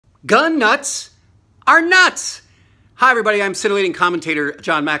Gun nuts are nuts. Hi everybody, I'm scintillating commentator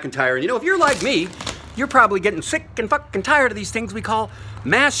John McIntyre, and you know, if you're like me, you're probably getting sick and fucking tired of these things we call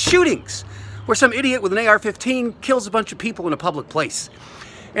mass shootings, where some idiot with an AR-15 kills a bunch of people in a public place.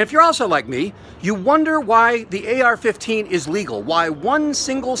 And if you're also like me, you wonder why the AR-15 is legal, why one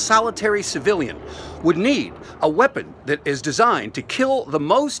single solitary civilian would need a weapon that is designed to kill the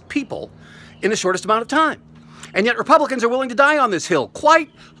most people in the shortest amount of time. And yet Republicans are willing to die on this hill, quite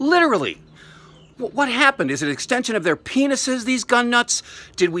literally. What happened? Is it an extension of their penises, these gun nuts?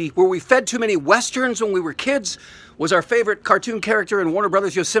 Were we fed too many Westerns when we were kids? Was our favorite cartoon character in Warner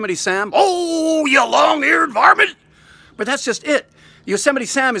Brothers Yosemite Sam? Oh, you long-eared varmint! But that's just it. Yosemite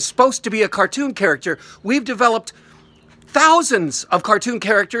Sam is supposed to be a cartoon character. We've developed thousands of cartoon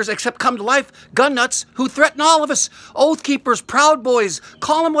characters, except come to life, gun nuts who threaten all of us. Oath keepers, proud boys,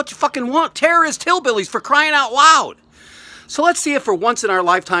 call them what you fucking want. Terrorist hillbillies, for crying out loud. So let's see if for once in our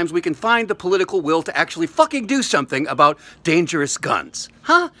lifetimes we can find the political will to actually fucking do something about dangerous guns.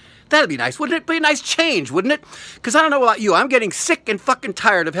 Huh? That'd be nice. Wouldn't it be a nice change, wouldn't it? Because I don't know about you, I'm getting sick and fucking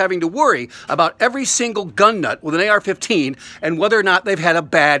tired of having to worry about every single gun nut with an AR-15 and whether or not they've had a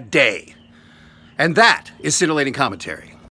bad day. And that is scintillating commentary.